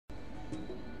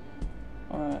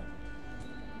Alright.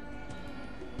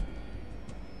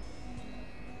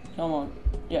 Come on.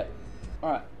 Yep.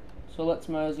 Alright. So let's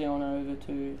mosey on over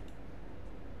to...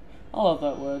 I love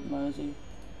that word, mosey.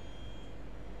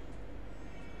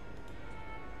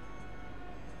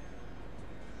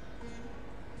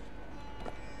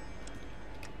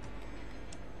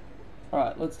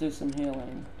 Alright, let's do some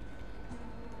healing.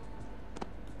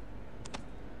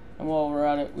 And while we're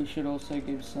at it, we should also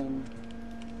give some...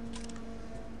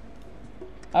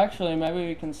 Actually, maybe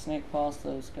we can sneak past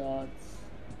those guards.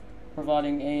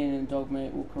 Providing Ian and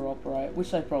Dogmeat will cooperate,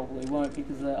 which they probably won't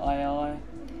because they're AI.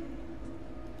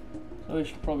 So we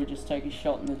should probably just take a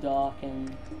shot in the dark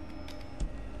and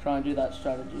try and do that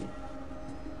strategy.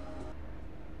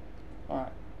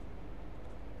 Alright.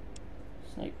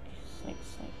 Snake, snake,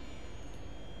 snake.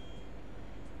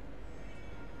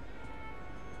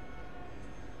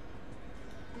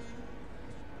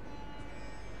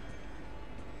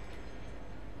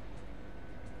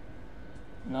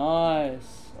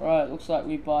 Nice. Alright, looks like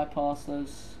we bypassed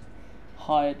those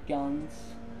hired guns.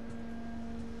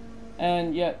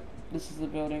 And yep, this is the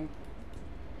building.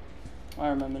 I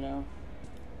remember now.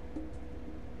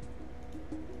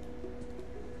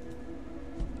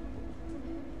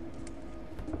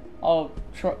 I'll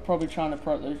probably try and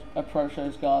approach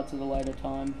those guards at a later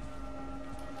time.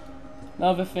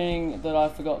 Another thing that I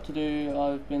forgot to do,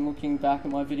 I've been looking back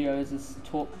at my videos, is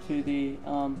talk to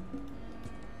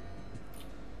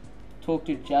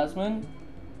Jasmine,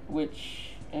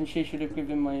 and she should have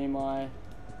given me my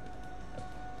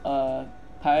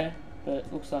pay,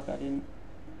 but looks like I didn't.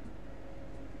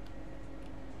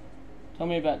 Tell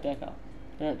me about Decker.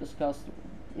 Don't discuss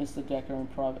Mr. Decker in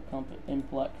polite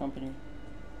company.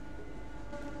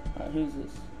 Alright, who's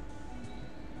this?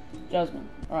 Jasmine.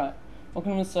 Alright.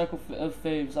 Welcome to the Circle of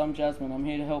Thieves. I'm Jasmine. I'm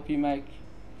here to help make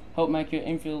your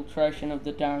infiltration of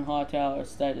the Darren Hightower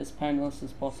estate as painless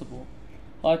as possible.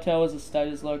 Hightower's estate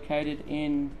is located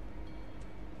in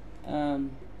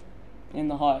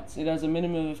the Heights. It has a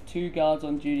minimum of 2 guards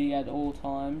on duty at all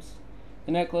times.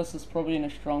 The necklace is probably in a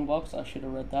strong box, I should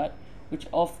have read that, which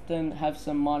often have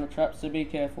some minor traps, so be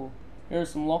careful. Here are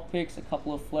some lockpicks, a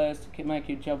couple of flares to make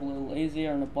your job a little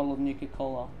easier, and a bottle of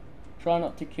Nuka-Cola. Try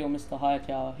not to kill Mr.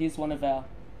 Hightower. He's one of our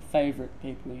favourite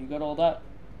people. You got all that?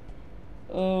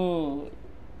 Oh,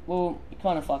 well, you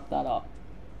kind of fucked that up.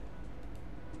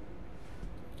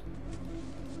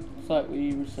 Looks like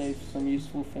we received some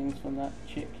useful things from that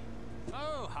chick.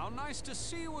 Oh, how nice to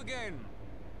see you again.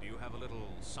 Do you have a little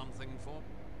something for me?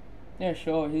 Yeah,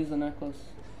 sure. Here's the necklace.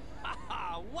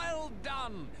 Haha, well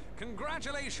done.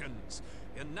 Congratulations.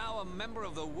 You're now a member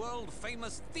of the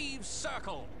world-famous Thieves'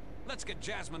 Circle. Let's get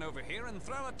Jasmine over here and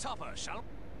throw a topper, shall we?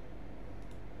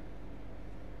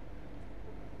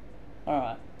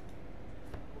 Alright.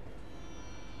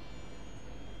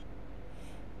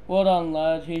 Well done,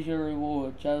 lad. Here's your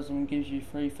reward. Jasmine gives you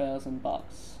 3,000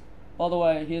 bucks. By the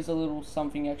way, here's a little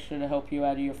something extra to help you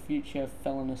out of your future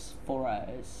felonious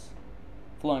forays.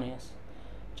 Felonious.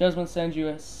 Jasmine sends you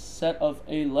a set of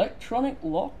electronic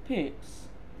lockpicks.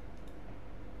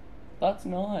 That's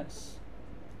nice.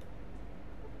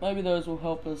 Maybe those will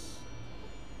help us.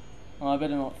 Oh, I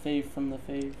better not thieve from the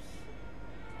thieves.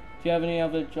 Do you have any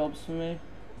other jobs for me?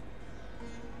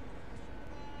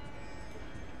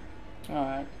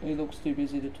 Alright, he looks too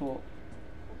busy to talk.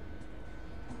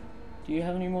 Do you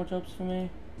have any more jobs for me?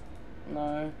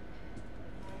 No.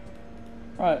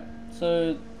 Right,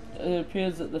 so it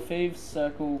appears that the Thieves'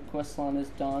 Circle questline is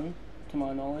done, to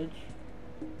my knowledge.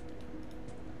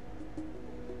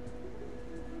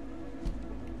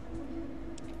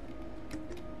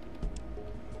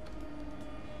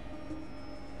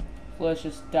 So let's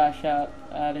just dash out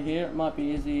of here. It might be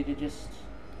easier to just...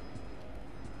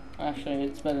 Actually,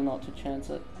 it's better not to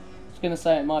chance it. I was going to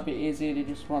say it might be easier to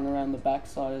just run around the back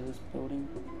side of this building.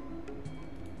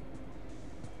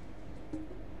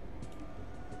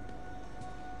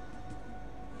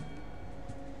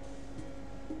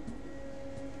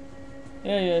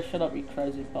 Yeah, shut up, you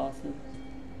crazy bastard.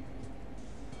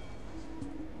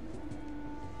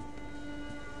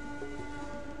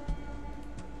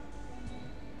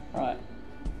 Right.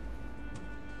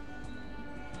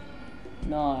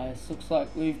 Nice, looks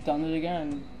like we've done it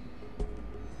again.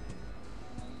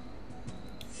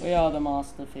 We are the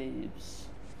Master Thieves.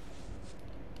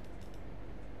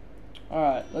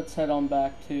 Alright, let's head on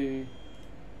back to...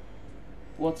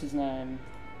 What's his name?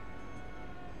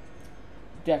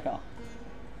 Decker.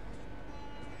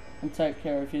 And take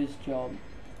care of his job.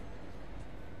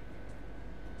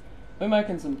 We're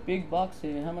making some big bucks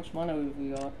here. How much money have we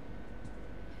got?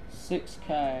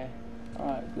 6k.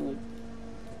 Alright, good.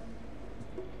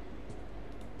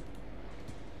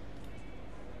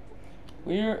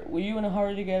 Were you in a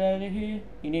hurry to get out of here?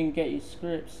 You didn't get your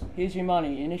scripts. Here's your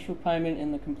money, initial payment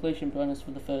and the completion bonus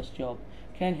for the first job.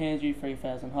 Ken hands you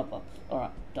 3,000 hot bucks.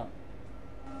 Alright, done.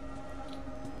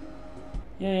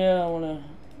 Yeah, I wanna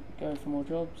go for more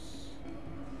jobs.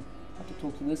 Have to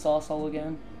talk to this asshole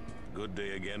again. Good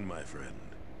day again, my friend.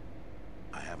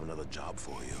 I have another job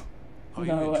for you. Are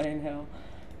No you way in hell.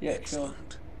 Yeah,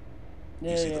 Excellent. sure.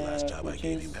 You see, the last job I which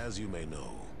gave is... you, as you may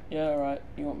know, Yeah, alright.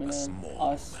 You want me a to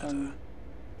small ice matter. some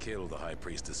Kill the High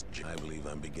Priestess. I believe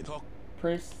I'm beginning to talk.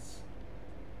 priests?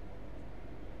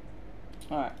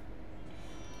 Alright.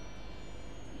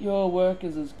 Your work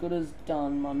is as good as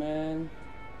done, my man.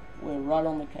 We're right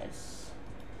on the case.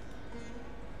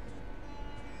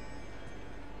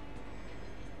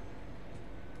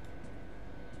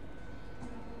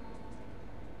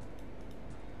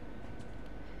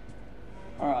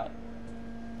 Alright.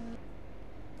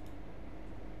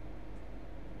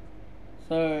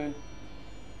 So,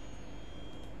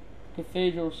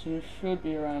 Cathedral should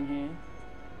be around here.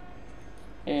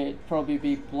 It'd probably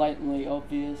be blatantly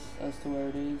obvious as to where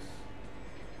it is.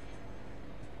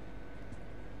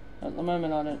 At the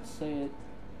moment I don't see it.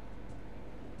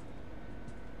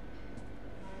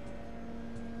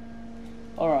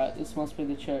 Alright, this must be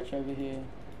the church over here.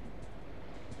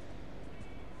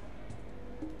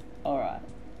 Alright.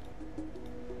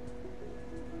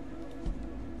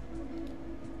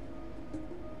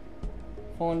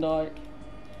 Thorndike.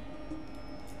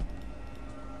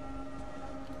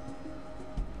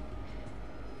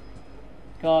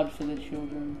 Guard for the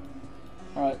children.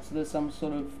 Alright, so there's some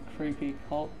sort of creepy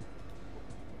cult.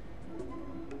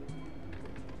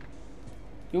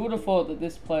 You would have thought that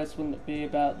this place wouldn't be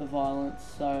about the violence,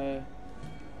 so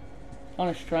kind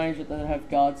of strange that they have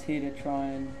guards here to try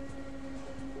and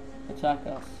attack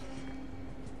us.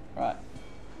 Right.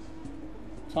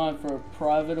 Time for a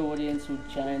private audience with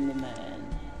Jain the man.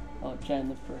 Oh, Jain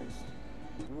the priest.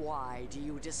 Why do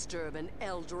you disturb an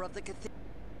elder of the cathedral?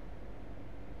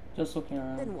 Just looking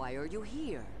around. Then why are you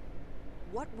here?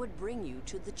 What would bring you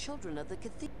to the children of the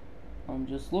cathedral? I'm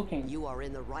just looking. You are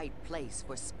in the right place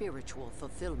for spiritual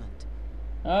fulfillment.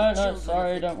 No, The no, children sorry,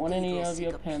 I of the don't want any cathedral of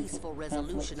your seek a peaceful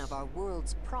resolution of our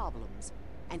world's problems,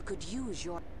 and could use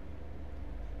your...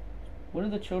 What are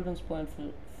the children's plan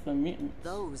for mutants?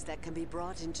 Those that can be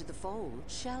brought into the fold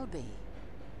shall be.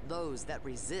 Those that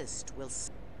resist will...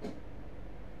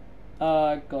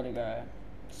 Gotta go.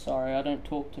 Sorry, I don't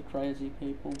talk to crazy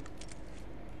people.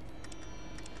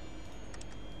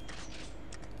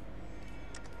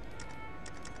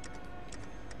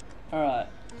 Alright.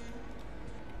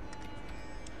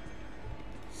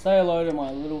 Say hello to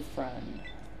my little friend.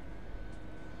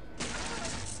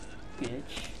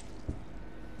 Bitch.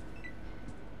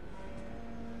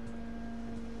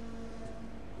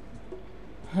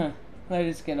 They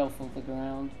just get off of the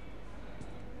ground.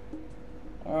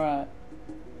 Alright.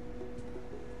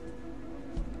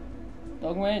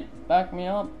 Dogmeat, back me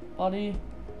up, buddy.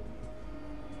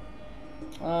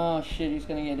 Oh shit, he's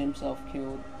gonna get himself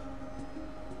killed.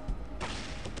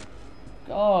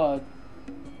 God.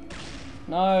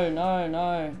 No, no,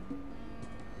 no.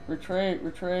 Retreat,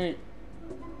 retreat.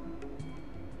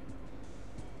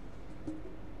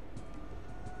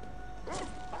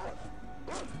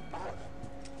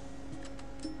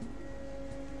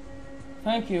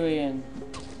 Thank you, Ian.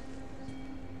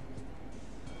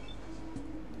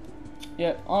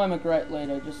 Yep, I'm a great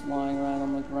leader, just lying around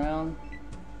on the ground.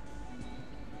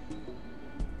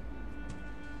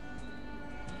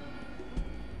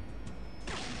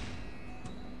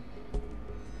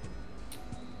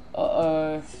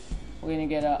 Uh-oh. We're gonna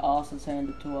get our asses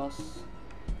handed to us.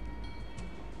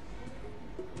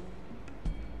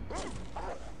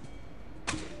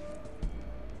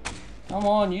 Come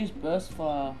on, use burst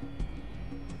fire.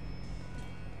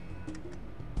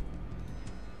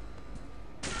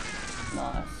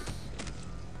 Nice.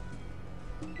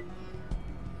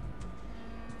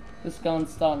 This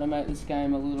gun's starting to make this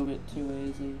game a little bit too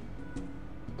easy.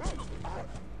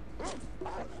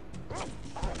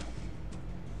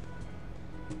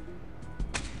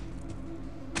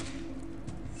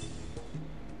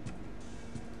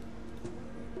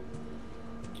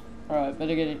 Alright,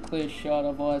 better get a clear shot,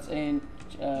 otherwise Ian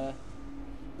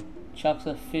chucks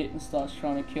a fit and starts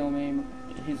trying to kill me,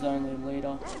 his only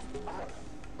leader.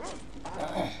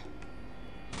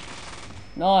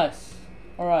 Nice!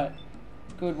 Alright,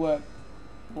 good work,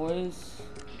 boys.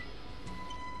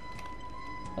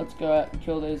 Let's go out and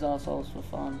kill these assholes for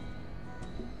fun.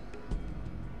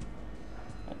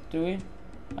 Do we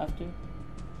have to?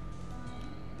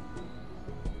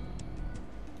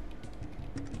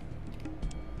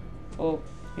 Oh,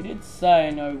 he did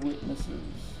say no witnesses.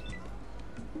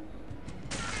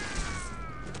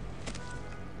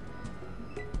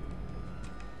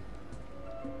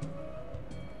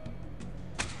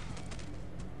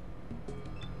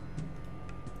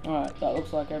 Alright, that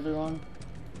looks like everyone.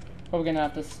 Probably gonna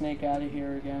have to sneak out of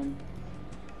here again.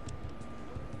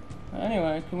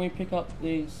 Anyway, can we pick up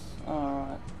these?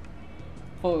 Alright.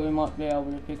 Thought we might be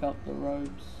able to pick up the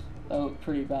robes. They look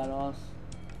pretty badass.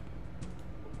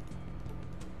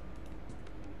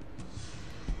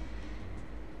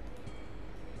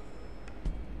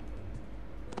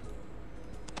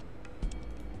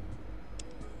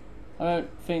 I don't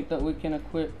think that we can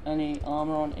equip any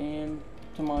armor on Ian,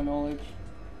 to my knowledge.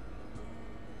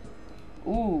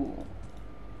 Ooh.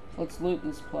 Let's loot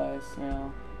this place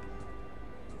now.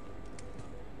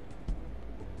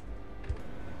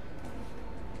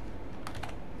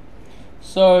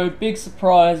 So, big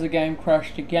surprise, the game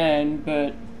crashed again,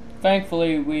 but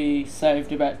thankfully we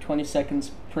saved about 20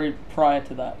 seconds prior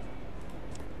to that.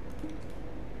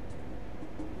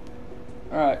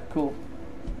 Alright, cool.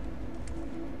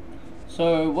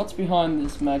 So, what's behind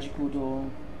this magical door?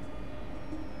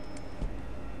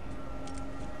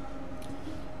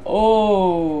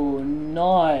 Oh,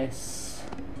 nice.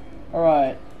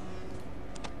 Alright.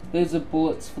 These are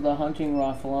bullets for the hunting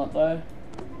rifle, aren't they?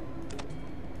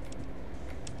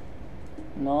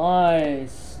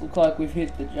 Nice. Look like we've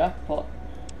hit the jackpot.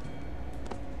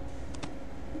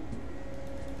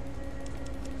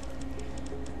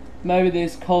 Maybe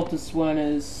these cultists weren't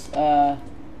as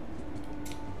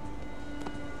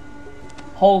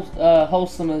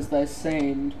wholesome as they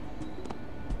seemed.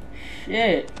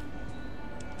 Shit.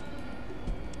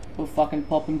 We're fucking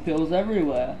popping pills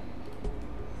everywhere.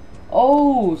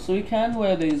 Oh, so we can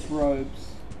wear these robes.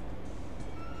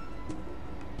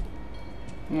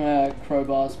 Yeah,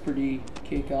 crowbar's pretty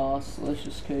kick-ass. Let's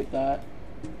just keep that.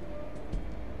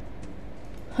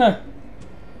 Huh.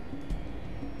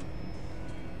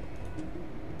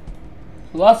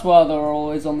 Well, that's why they were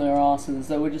always on their asses.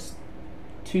 They were just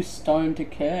too stoned to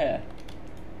care.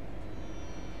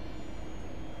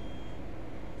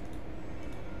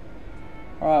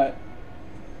 Alright.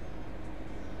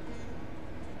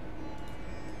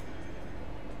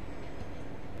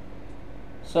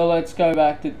 So let's go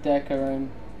back to Decker and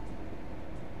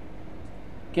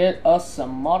get us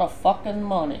some motherfucking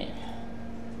money.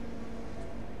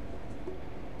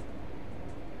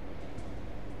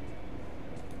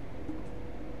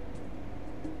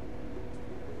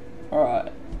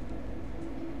 Alright.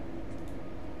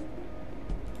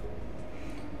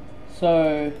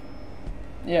 So,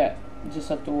 yeah, just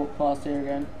have to walk past here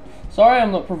again. Sorry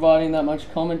I'm not providing that much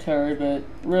commentary, but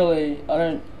really,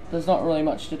 there's not really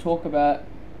much to talk about,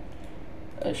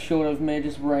 short of me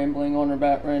just rambling on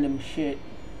about random shit.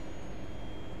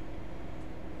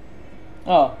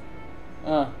 Oh.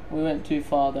 We went too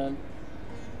far then.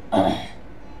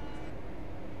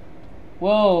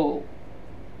 Well,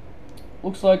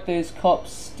 looks like these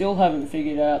cops still haven't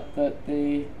figured out that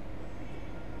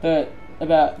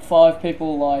about 5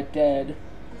 people lie dead.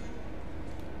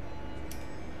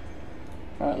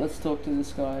 Alright, let's talk to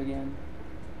this guy again.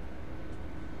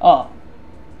 Aren't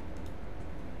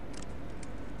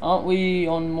we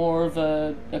on more of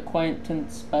a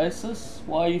acquaintance basis?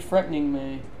 Why are you threatening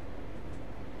me?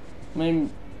 I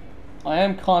mean, I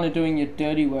am kind of doing your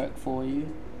dirty work for you.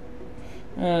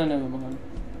 Never mind.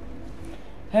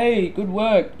 Hey, good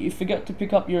work. You forgot to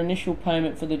pick up your initial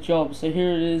payment for the job, so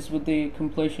here it is with the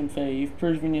completion fee. You've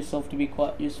proven yourself to be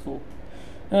quite useful.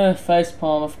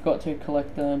 Facepalm, I forgot to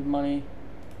collect the money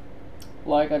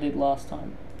like I did last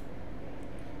time.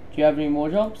 Do you have any more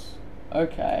jobs?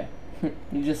 Okay.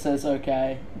 He just says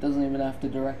okay. Doesn't even have to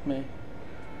direct me.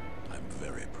 I'm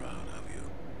very proud of you.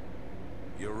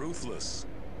 You're ruthless.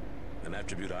 An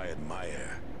attribute I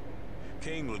admire.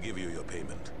 Cain will give you your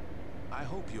payment. I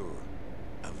hope you're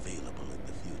available in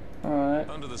the future. Alright.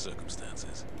 Under the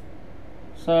circumstances.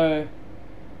 So,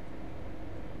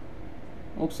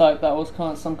 looks like that was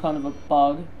some kind of a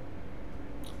bug.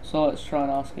 So let's try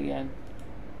and ask again.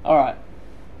 Alright.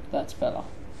 That's better.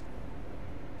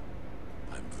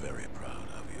 I'm very proud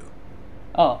of you.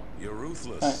 Oh. You're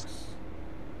ruthless. Thanks.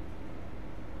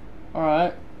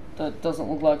 Alright. That doesn't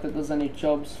look like that there's any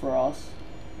jobs for us.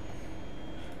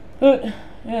 But,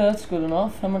 yeah, that's good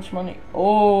enough. How much money?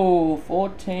 Oh,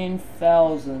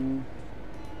 14,000.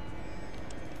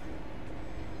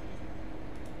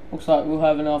 Looks like we'll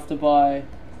have enough to buy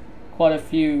quite a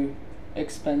few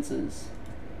expenses.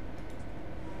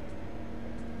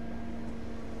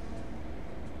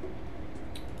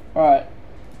 Alright,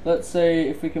 let's see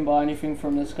if we can buy anything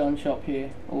from this gun shop here,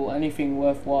 or anything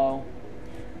worthwhile.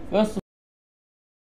 First